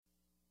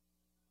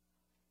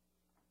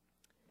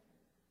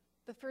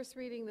The first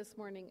reading this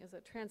morning is a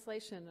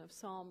translation of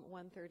Psalm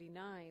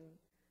 139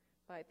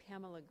 by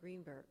Pamela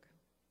Greenberg.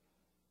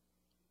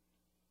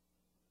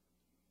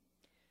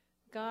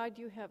 God,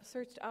 you have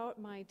searched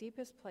out my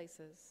deepest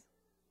places.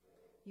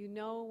 You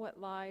know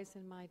what lies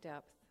in my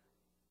depth.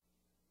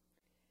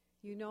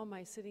 You know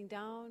my sitting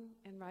down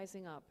and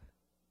rising up.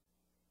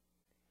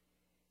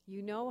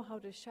 You know how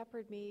to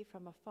shepherd me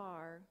from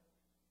afar.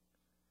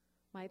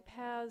 My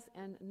paths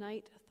and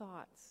night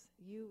thoughts,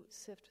 you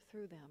sift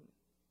through them.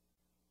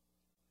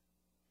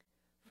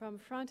 From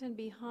front and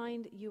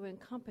behind you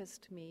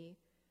encompassed me.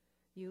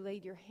 You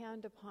laid your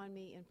hand upon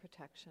me in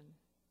protection.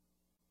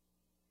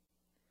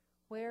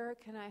 Where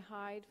can I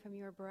hide from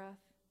your breath?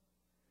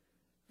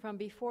 From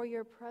before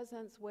your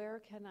presence,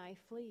 where can I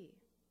flee?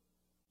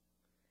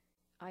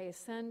 I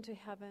ascend to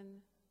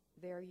heaven,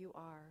 there you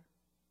are.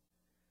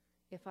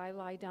 If I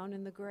lie down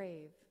in the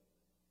grave,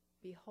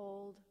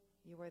 behold,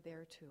 you are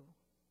there too.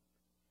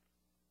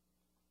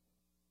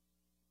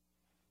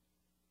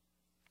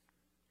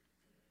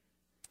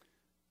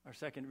 Our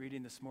second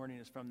reading this morning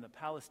is from the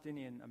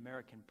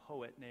Palestinian-American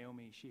poet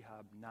Naomi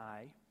Shihab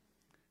Nye.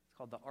 It's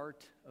called The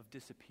Art of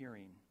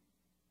Disappearing.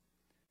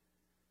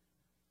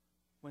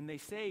 When they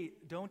say,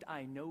 "Don't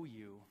I know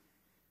you?"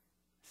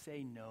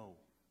 say no.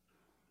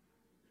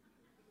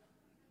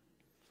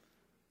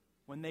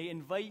 When they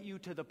invite you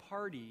to the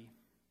party,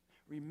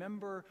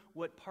 remember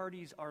what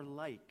parties are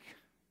like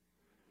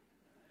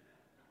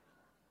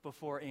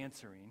before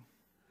answering.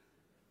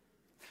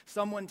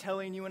 Someone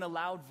telling you in a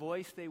loud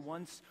voice they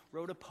once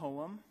wrote a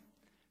poem,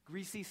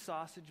 greasy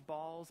sausage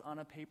balls on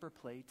a paper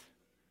plate,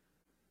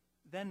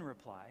 then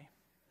reply.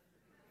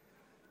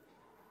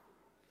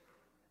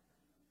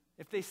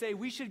 If they say,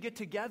 "We should get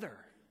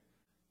together,"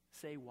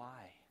 say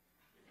why.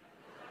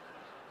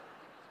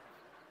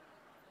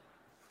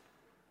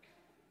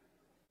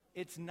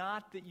 It's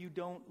not that you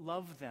don't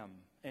love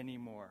them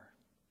anymore.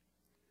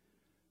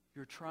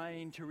 You're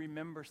trying to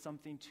remember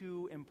something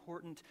too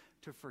important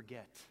to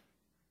forget.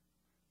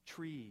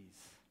 Trees,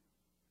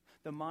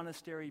 the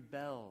monastery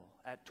bell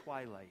at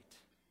twilight.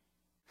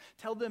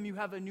 Tell them you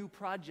have a new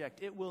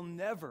project. It will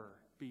never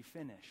be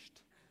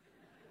finished.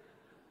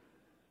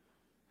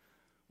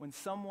 When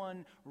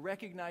someone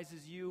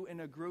recognizes you in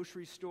a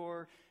grocery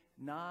store,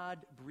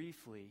 nod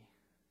briefly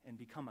and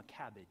become a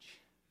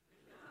cabbage.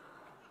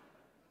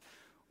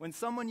 When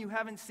someone you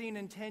haven't seen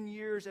in 10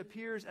 years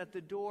appears at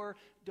the door,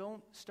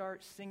 don't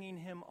start singing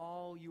him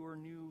all your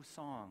new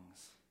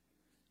songs.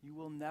 You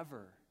will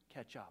never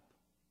catch up.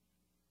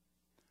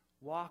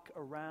 Walk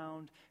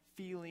around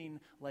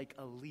feeling like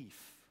a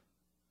leaf.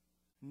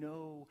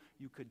 Know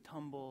you could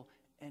tumble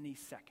any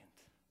second.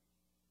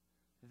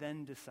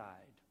 Then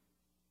decide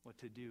what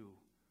to do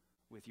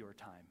with your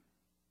time.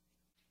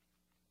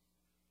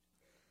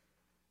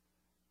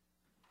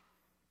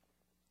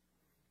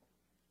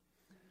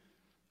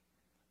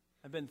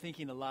 I've been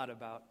thinking a lot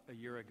about a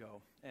year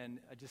ago,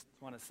 and I just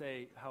want to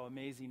say how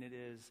amazing it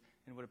is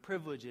and what a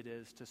privilege it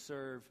is to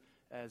serve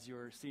as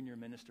your senior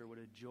minister. What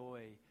a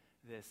joy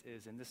this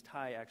is. And this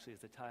tie actually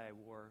is the tie I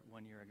wore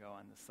 1 year ago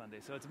on this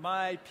Sunday. So it's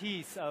my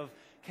piece of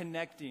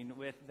connecting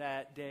with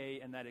that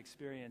day and that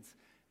experience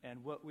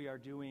and what we are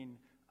doing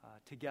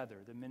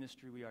together. The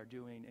ministry we are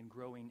doing and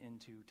growing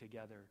into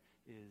together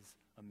is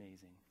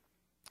amazing.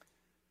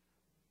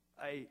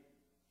 I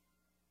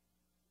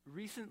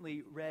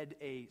recently read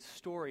a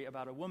story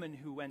about a woman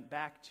who went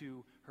back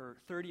to her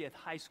 30th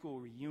high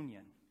school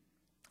reunion.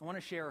 I want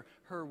to share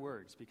her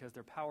words because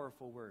they're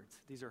powerful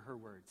words. These are her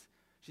words.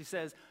 She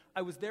says,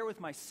 "I was there with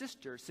my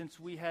sister since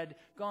we had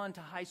gone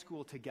through high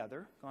school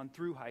together.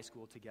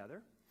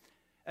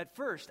 At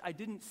first, I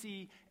didn't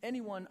see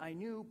anyone I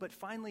knew, but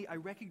finally I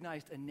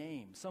recognized a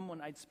name, someone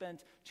I'd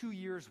spent 2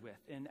 years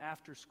with in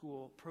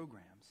after-school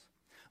programs.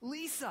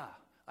 'Lisa,'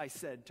 I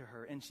said to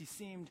her, and she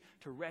seemed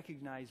to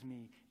recognize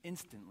me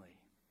instantly.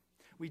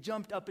 We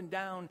jumped up and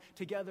down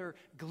together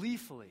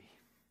gleefully."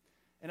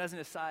 And as an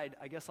aside,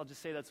 I guess I'll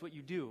just say that's what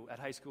you do at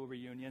high school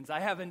reunions. I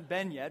haven't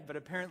been yet, but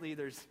apparently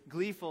there's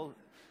gleeful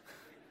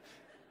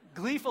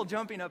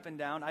jumping up and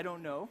down. I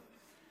don't know.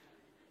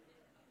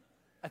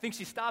 I think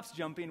she stops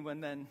jumping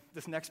when then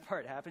this next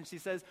part happens. She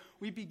says,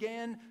 "We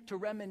began to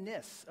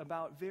reminisce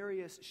about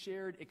various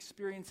shared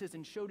experiences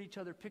and showed each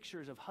other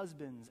pictures of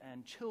husbands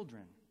and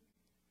children.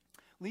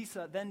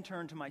 Lisa then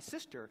turned to my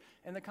sister,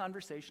 and the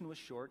conversation was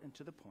short and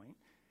to the point.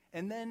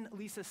 And then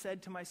Lisa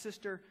said to my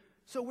sister,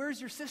 'So where's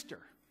your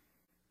sister?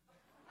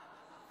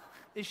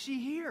 Is she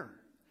here?'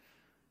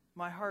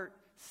 My heart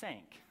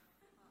sank.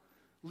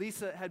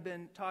 Lisa had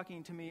been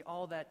talking to me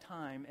all that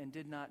time and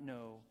did not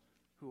know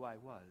who I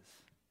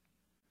was.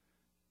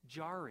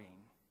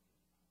 Jarring,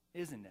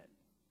 isn't it?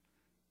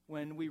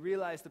 When we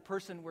realize the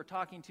person we're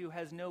talking to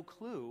has no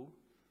clue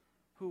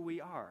who we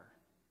are.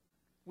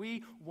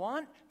 We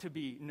want to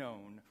be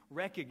known,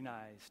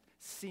 recognized,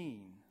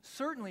 seen,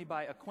 certainly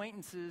by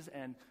acquaintances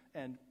and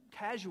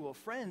casual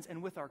friends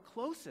and with our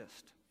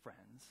closest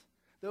friends,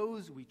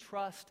 those we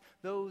trust,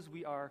 those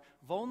we are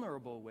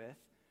vulnerable with,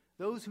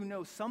 Those who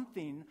know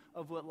something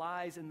of what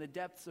lies in the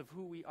depths of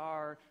who we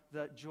are,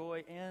 the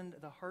joy and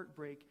the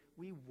heartbreak,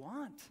 we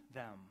want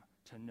them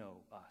to know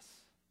us.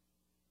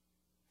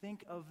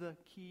 Think of the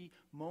key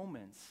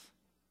moments,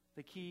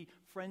 the key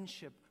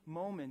friendship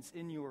moments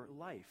in your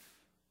life.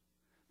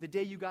 The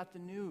day you got the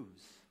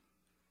news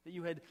that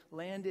you had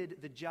landed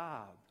the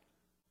job,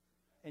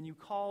 and you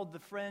called the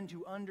friend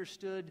who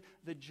understood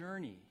the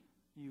journey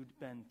you'd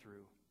been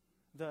through,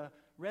 the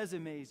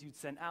resumes you'd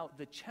sent out,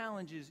 the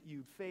challenges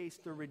you'd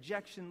faced, the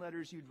rejection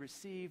letters you'd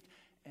received,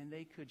 and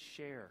they could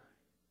share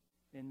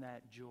in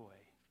that joy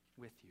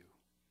with you.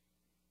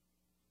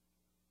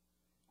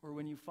 Or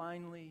when you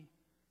finally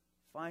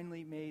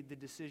made the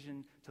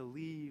decision to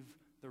leave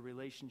the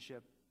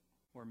relationship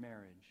or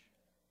marriage.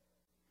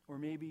 Or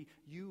maybe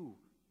you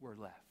were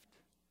left,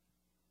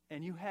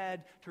 and you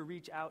had to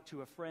reach out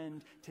to a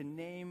friend to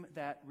name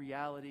that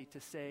reality,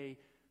 to say,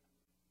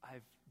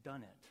 I've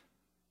done it,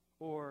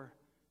 or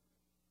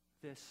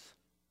this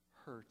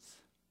hurts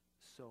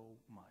so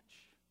much.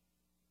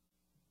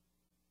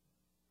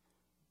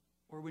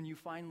 Or when you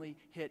finally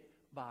hit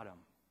bottom,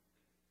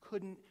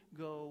 couldn't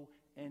go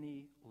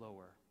any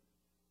lower,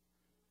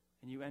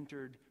 and you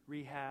entered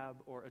rehab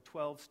or a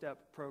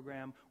 12-step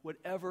program,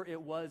 whatever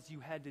it was you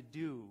had to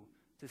do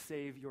to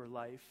save your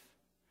life,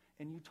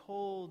 and you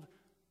told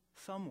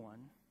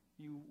someone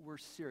you were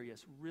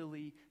serious,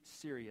 really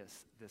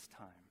serious this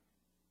time,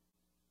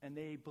 and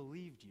they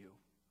believed you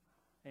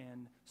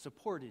and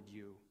supported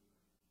you,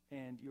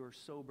 and you're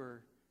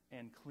sober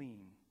and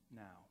clean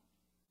now.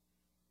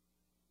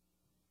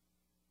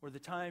 Or the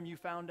time you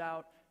found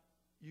out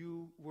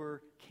you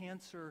were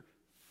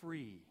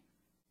cancer-free,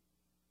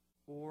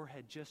 or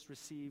had just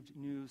received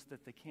news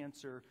that the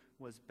cancer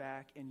was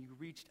back, and you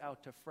reached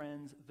out to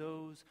friends,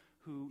 those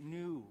who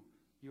knew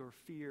your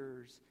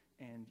fears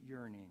and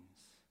yearnings.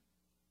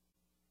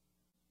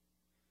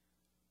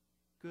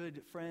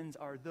 Good friends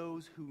are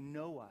those who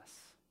know us,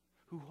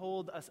 who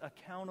hold us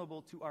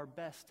accountable to our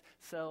best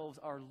selves,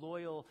 are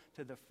loyal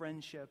to the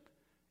friendship,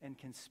 and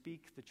can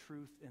speak the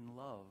truth in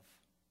love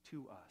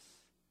to us.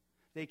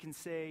 They can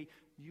say,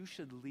 you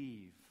should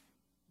leave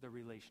the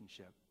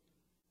relationship.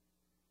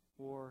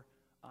 Or,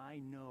 I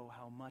know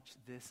how much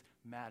this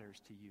matters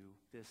to you,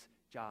 this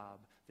job,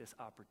 this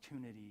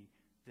opportunity,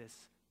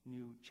 this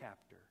new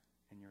chapter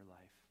in your life.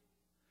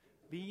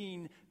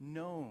 Being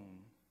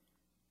known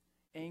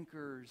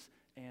anchors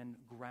and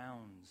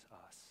grounds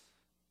us.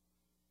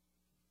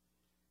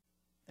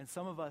 And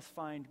some of us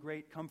find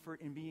great comfort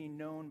in being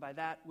known by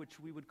that which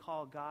we would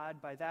call God,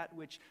 by that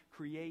which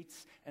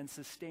creates and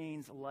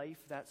sustains life,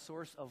 that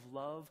source of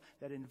love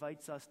that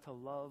invites us to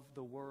love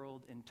the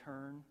world in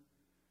turn,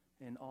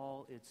 in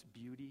all its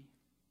beauty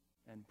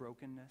and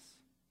brokenness.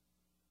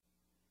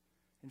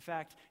 In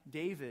fact,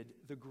 David,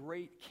 the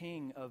great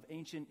king of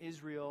ancient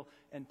Israel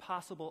and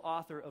possible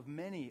author of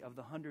many of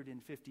the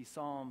 150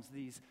 Psalms,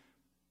 these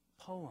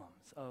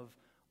poems of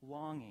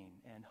longing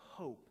and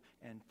hope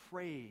and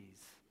praise,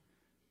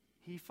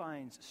 he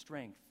finds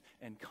strength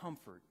and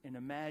comfort in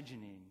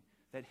imagining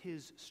that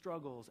his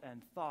struggles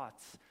and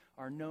thoughts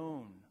are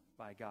known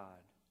by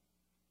God.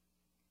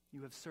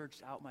 You have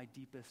searched out my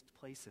deepest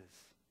places.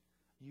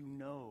 You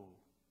know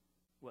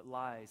what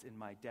lies in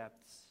my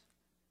depths.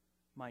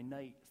 My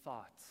night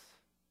thoughts,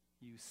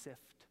 you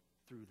sift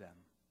through them.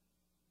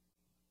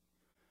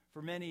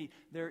 For many,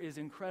 there is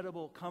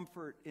incredible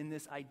comfort in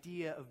this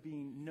idea of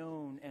being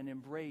known and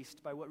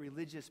embraced by what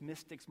religious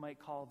mystics might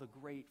call the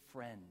great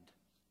friend.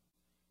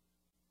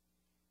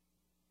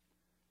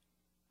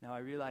 Now, I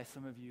realize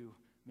some of you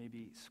may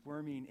be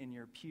squirming in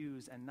your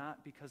pews, and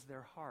not because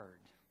they're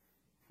hard,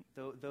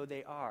 though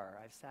they are.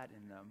 I've sat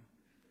in them.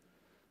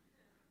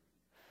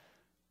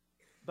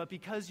 But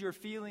because you're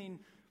feeling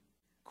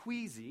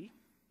queasy,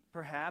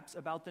 perhaps,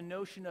 about the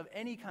notion of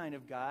any kind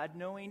of God,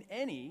 knowing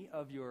any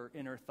of your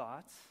inner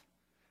thoughts.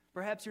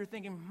 Perhaps you're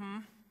thinking,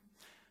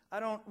 I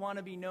don't want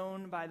to be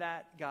known by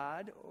that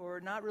God, or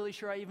not really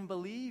sure I even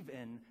believe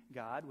in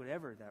God,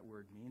 whatever that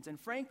word means. And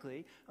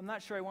frankly, I'm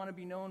not sure I want to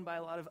be known by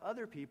a lot of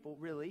other people,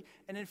 really.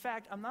 And in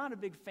fact, I'm not a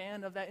big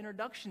fan of that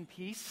introduction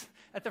piece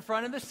at the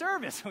front of the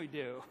service we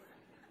do.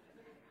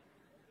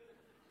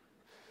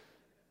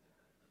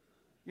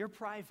 You're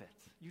private.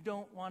 You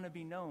don't want to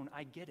be known.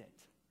 I get it.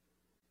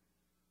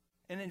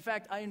 And in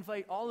fact, I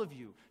invite all of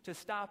you to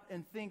stop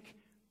and think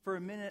for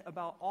a minute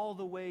about all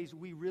the ways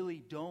we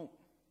really don't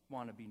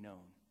want to be known.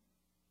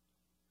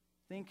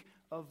 Think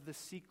of the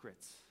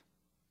secrets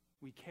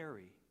we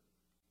carry,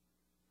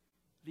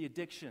 the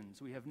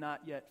addictions we have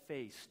not yet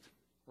faced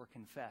or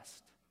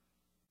confessed,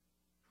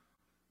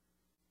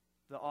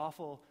 the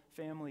awful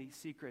family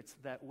secrets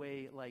that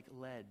weigh like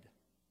lead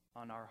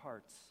on our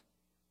hearts,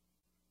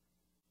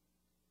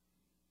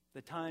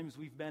 the times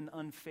we've been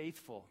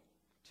unfaithful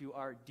to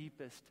our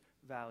deepest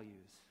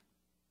values,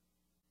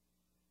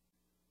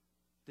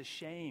 the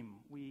shame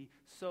we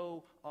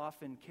so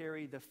often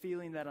carry, the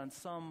feeling that on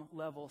some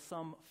level,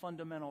 some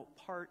fundamental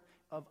part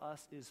of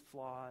us is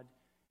flawed,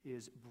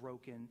 is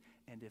broken,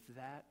 and if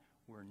that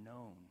were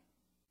known,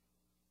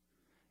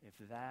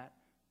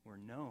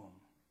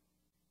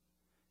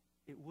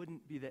 it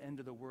wouldn't be the end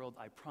of the world,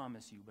 I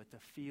promise you, but the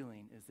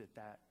feeling is that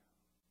that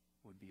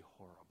would be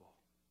horrible.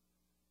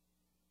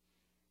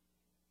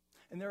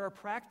 And there are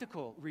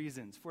practical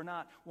reasons for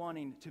not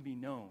wanting to be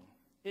known.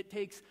 It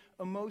takes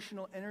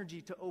emotional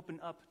energy to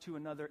open up to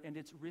another, and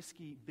it's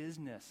risky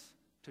business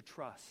to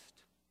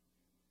trust.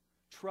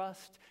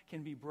 Trust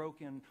can be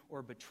broken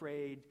or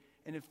betrayed,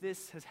 and if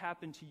this has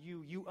happened to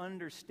you, you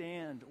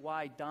understand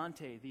why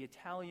Dante, the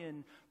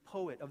Italian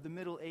poet of the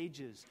Middle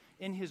Ages,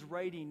 in his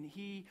writing,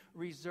 he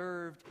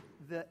reserved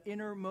the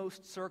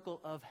innermost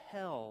circle of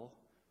hell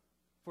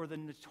for the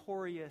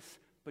notorious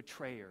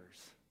betrayers,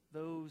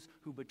 those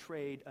who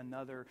betrayed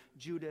another,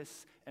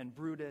 Judas and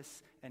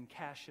Brutus and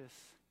Cassius,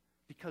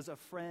 because a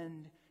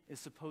friend is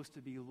supposed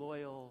to be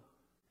loyal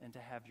and to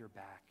have your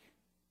back.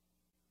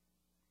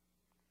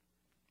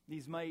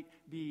 These might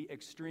be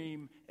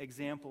extreme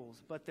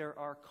examples, but there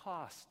are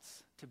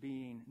costs to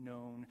being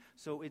known,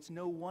 so it's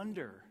no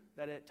wonder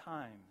that at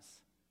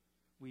times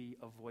we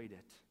avoid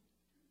it.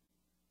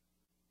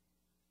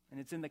 And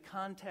it's in the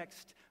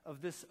context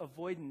of this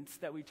avoidance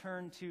that we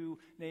turn to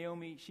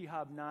Naomi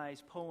Shihab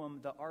Nye's poem,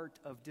 The Art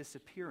of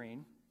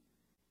Disappearing.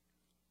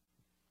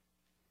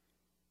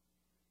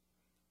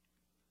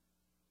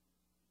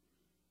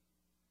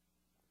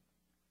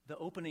 The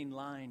opening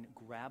line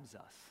grabs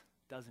us,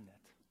 doesn't it?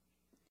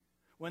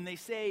 When they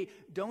say,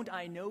 "Don't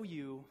I know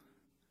you?"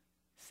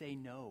 say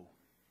no.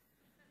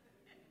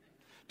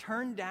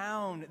 Turn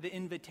down the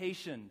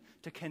invitation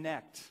to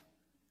connect.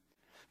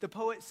 The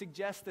poet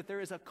suggests that there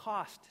is a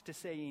cost to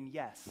saying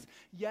yes.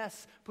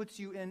 Yes puts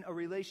you in a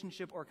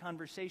relationship or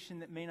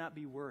conversation that may not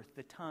be worth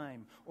the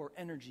time or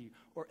energy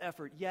or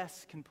effort.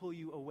 Yes can pull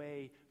you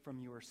away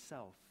from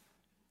yourself.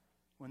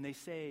 When they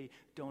say,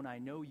 "Don't I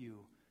know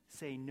you?"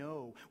 say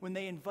no. When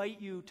they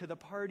invite you to the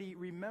party,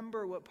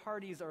 remember what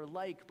parties are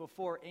like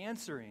before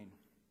answering.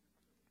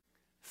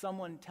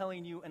 Someone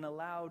telling you in a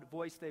loud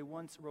voice they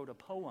once wrote a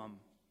poem.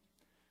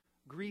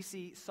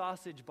 Greasy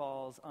sausage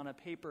balls on a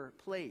paper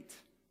plate.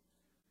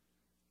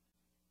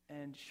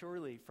 And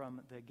surely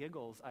from the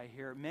giggles I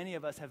hear, many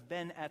of us have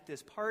been at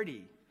this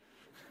party.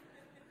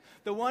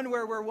 The one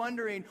where we're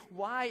wondering,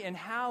 why and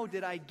how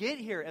did I get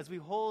here, as we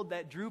hold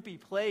that droopy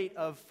plate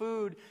of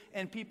food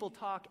and people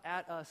talk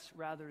at us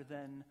rather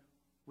than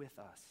with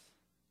us.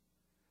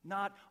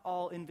 Not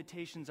all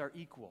invitations are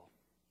equal,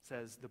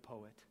 says the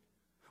poet.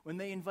 When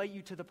they invite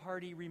you to the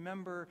party,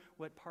 remember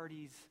what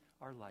parties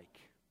are like.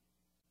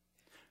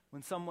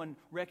 When someone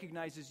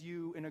recognizes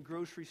you in a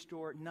grocery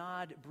store,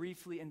 nod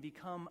briefly and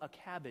become a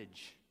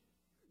cabbage.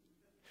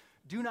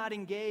 Do not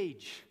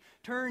engage.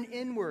 Turn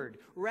inward.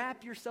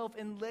 Wrap yourself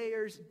in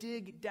layers.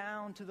 Dig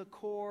down to the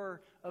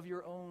core of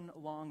your own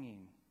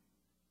longing.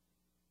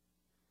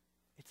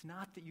 It's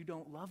not that you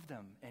don't love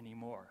them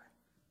anymore.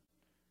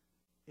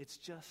 It's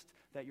just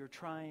that you're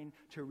trying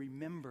to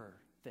remember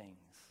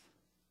things.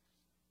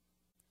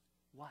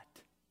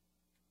 What?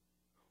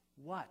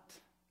 What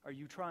are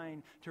you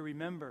trying to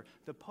remember?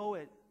 The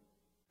poet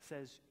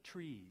says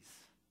trees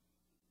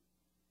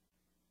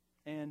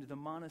and the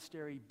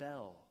monastery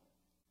bell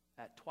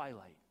at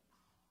twilight.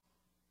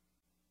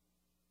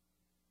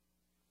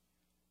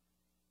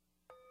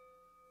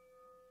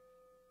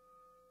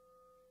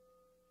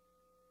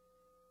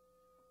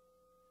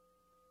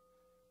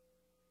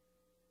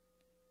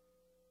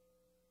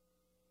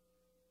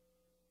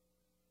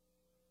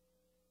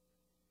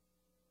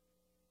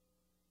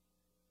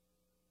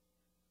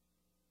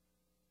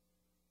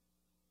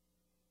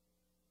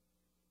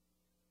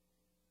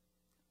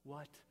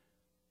 What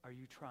are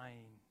you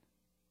trying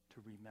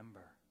to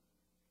remember?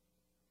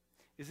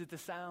 Is it the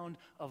sound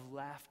of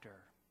laughter?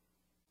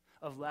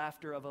 Of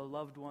laughter of a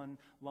loved one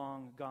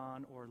long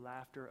gone, or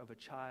laughter of a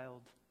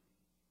child?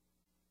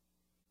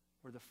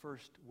 Or the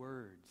first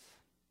words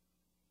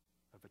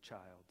of a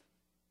child?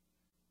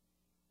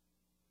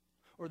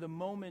 Or the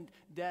moment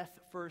death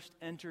first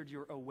entered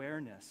your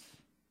awareness,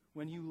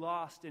 when you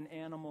lost an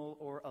animal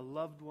or a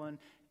loved one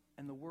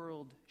and the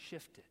world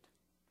shifted?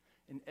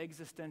 An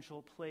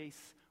existential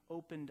place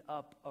opened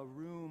up, a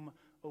room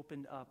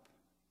opened up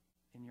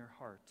in your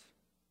heart?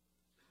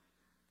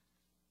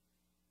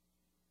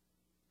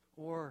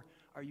 Or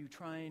are you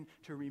trying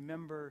to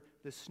remember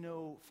the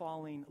snow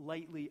falling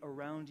lightly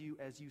around you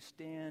as you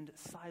stand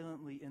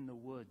silently in the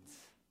woods,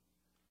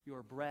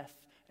 your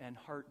breath and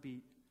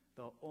heartbeat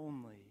the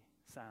only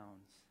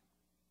sounds?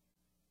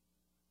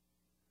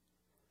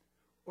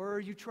 Or are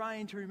you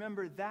trying to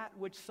remember that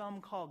which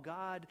some call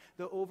God,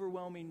 the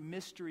overwhelming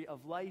mystery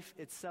of life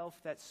itself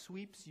that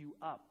sweeps you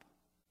up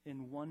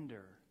in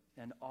wonder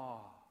and awe?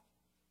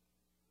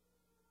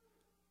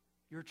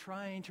 You're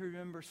trying to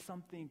remember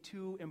something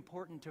too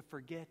important to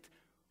forget.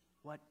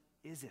 What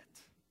is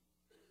it?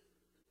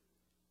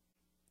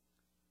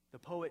 The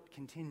poet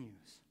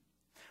continues.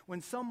 When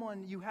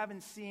someone you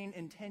haven't seen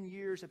in 10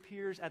 years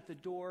appears at the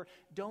door,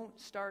 don't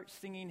start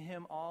singing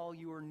him all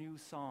your new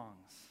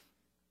songs.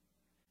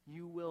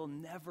 You will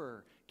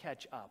never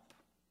catch up.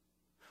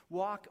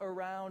 Walk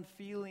around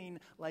feeling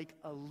like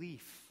a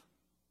leaf.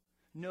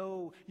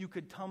 Know you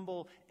could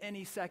tumble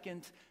any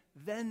second,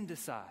 then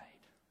decide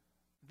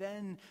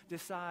Then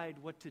decide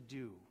what to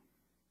do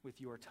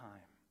with your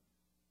time.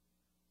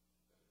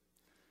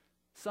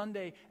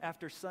 Sunday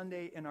after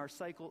Sunday in our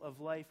cycle of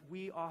life,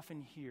 we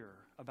often hear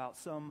about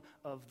some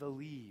of the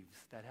leaves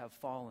that have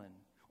fallen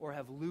or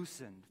have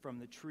loosened from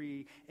the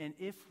tree. And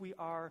if we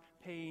are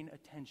paying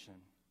attention,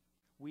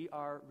 we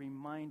are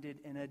reminded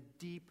in a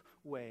deep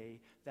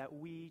way that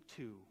we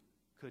too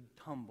could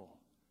tumble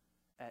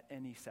at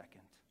any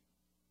second.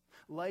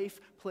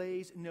 Life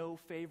plays no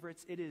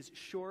favorites. It is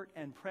short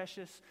and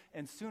precious,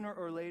 and sooner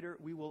or later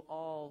we will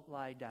all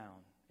lie down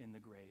in the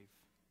grave.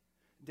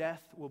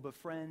 Death will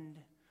befriend,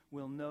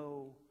 will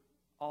know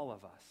all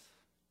of us.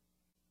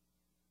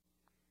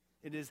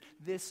 It is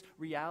this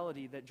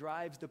reality that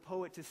drives the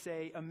poet to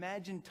say,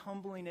 imagine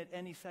tumbling at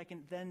any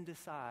second, then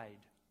decide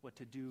what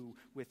to do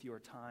with your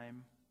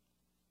time.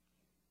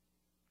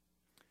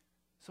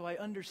 So I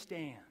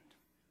understand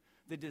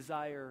the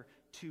desire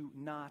to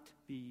not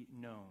be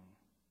known,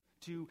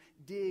 to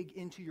dig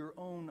into your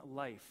own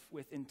life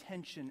with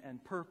intention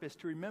and purpose,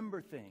 to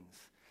remember things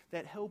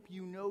that help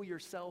you know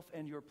yourself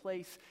and your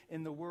place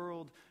in the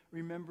world,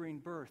 remembering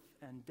birth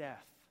and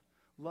death,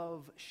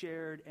 love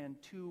shared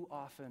and too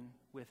often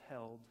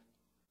withheld,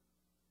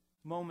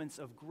 moments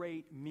of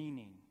great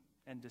meaning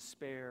and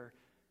despair,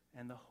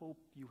 and the hope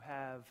you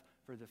have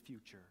for the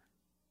future.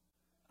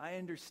 I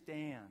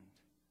understand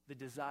the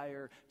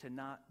desire to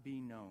not be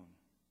known.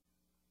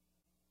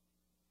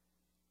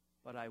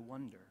 But I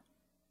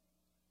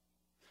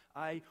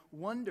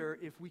wonder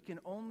if we can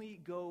only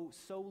go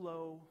so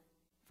low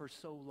for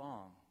so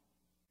long.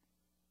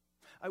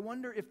 I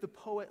wonder if the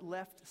poet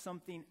left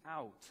something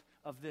out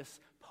of this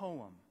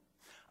poem.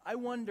 I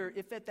wonder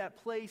if at that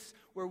place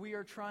where we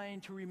are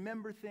trying to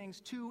remember things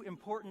too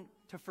important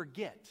to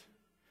forget,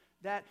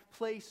 that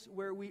place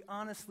where we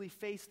honestly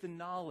face the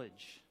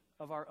knowledge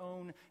of our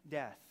own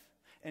death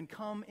and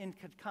come in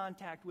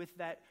contact with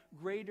that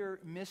greater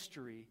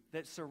mystery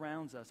that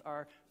surrounds us,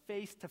 our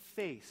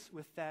face-to-face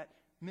with that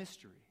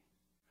mystery.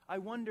 I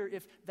wonder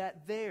if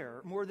that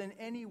there, more than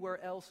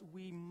anywhere else,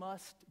 we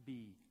must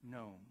be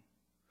known.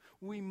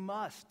 We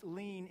must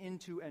lean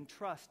into and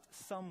trust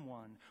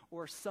someone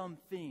or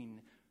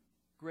something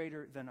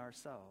greater than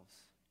ourselves.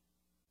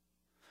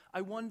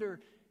 I wonder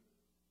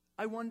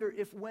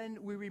if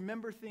when we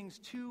remember things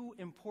too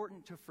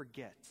important to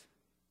forget,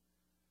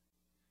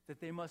 that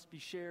they must be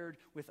shared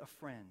with a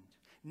friend,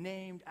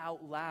 named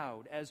out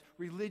loud as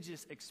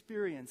religious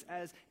experience,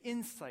 as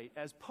insight,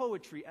 as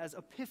poetry, as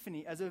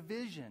epiphany, as a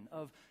vision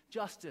of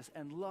justice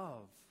and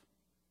love,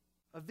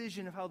 a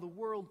vision of how the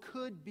world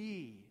could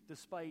be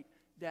despite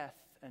death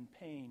and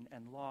pain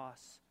and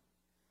loss.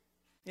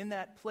 In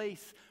that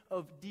place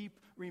of deep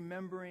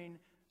remembering,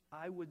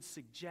 I would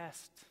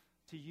suggest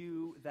to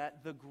you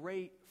that the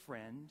great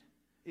friend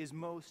is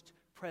most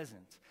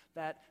present,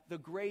 that the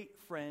great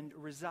friend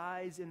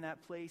resides in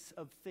that place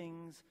of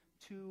things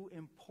too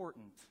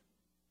important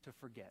to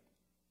forget.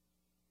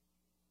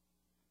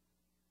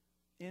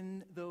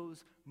 In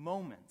those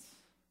moments,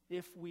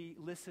 if we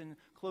listen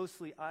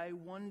closely, I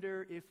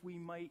wonder if we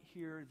might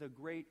hear the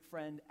great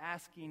friend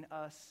asking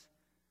us,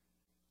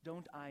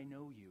 "Don't I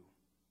know you?"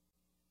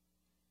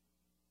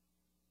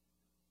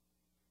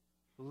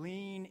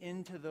 Lean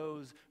into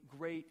those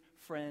great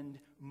friend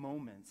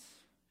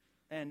moments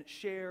and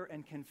share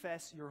and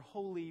confess your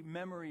holy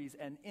memories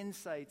and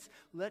insights.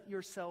 Let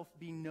yourself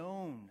be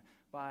known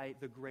by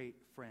the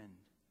great friend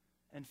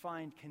and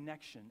find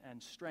connection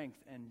and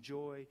strength and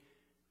joy.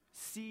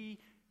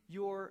 See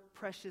your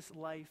precious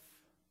life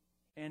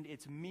and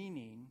its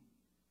meaning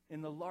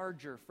in the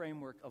larger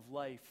framework of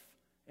life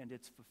and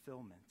its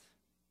fulfillment.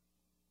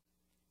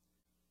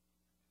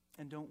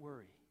 And don't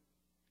worry.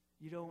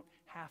 You don't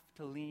have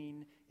to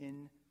lean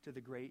into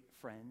the great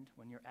friend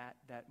when you're at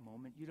that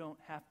moment. You don't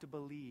have to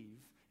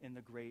believe in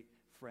the great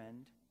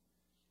friend.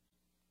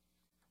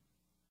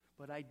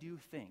 But I do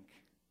think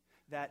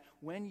that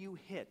when you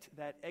hit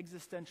that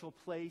existential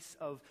place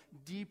of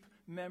deep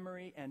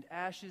memory and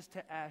ashes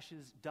to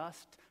ashes,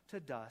 dust to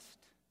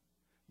dust,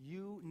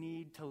 you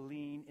need to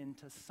lean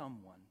into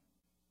someone,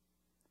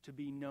 to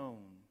be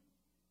known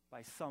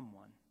by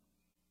someone.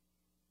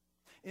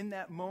 In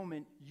that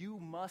moment, you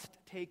must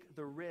take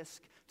the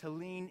risk to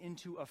lean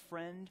into a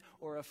friend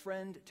or a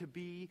friend to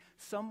be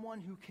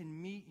someone who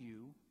can meet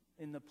you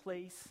in the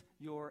place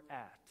you're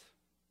at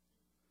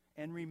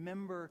and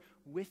remember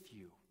with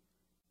you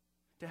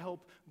to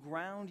help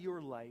ground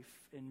your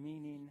life in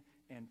meaning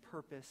and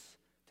purpose,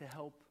 to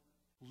help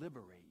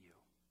liberate you.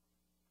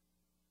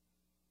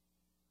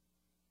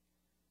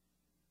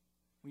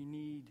 We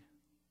need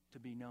to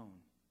be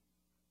known.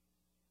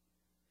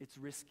 It's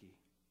risky.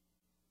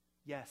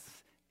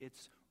 Yes,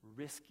 it's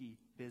risky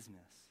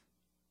business.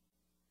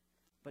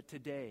 But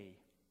today,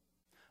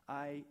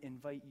 I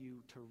invite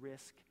you to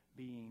risk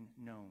being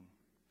known,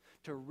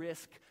 to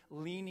risk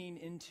leaning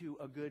into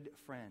a good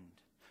friend,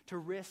 to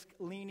risk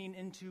leaning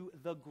into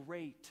the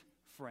great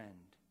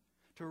friend,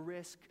 to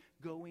risk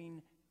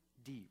going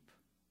deep,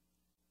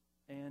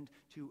 and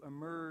to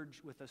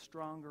emerge with a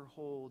stronger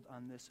hold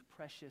on this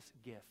precious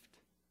gift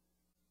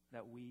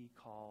that we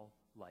call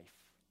life.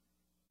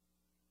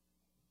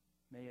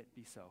 May it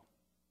be so.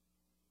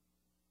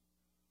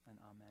 And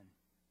amen.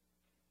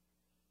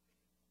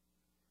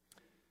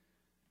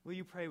 Will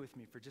you pray with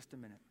me for just a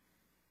minute?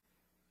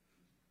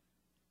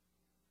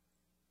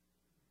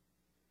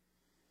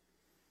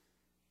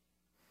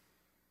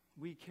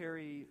 We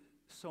carry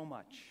so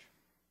much.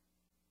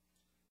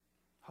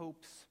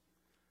 Hopes,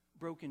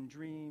 broken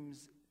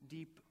dreams,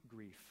 deep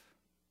grief.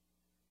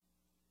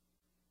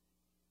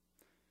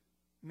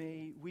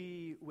 May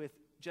we, with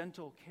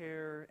gentle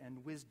care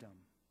and wisdom,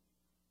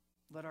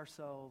 let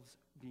ourselves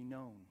be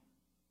known,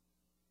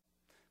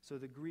 so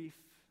the grief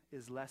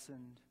is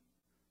lessened,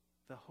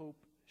 the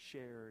hope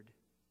shared,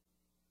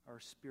 our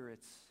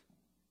spirits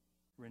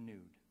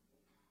renewed.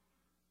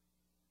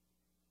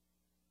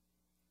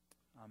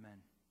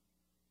 Amen.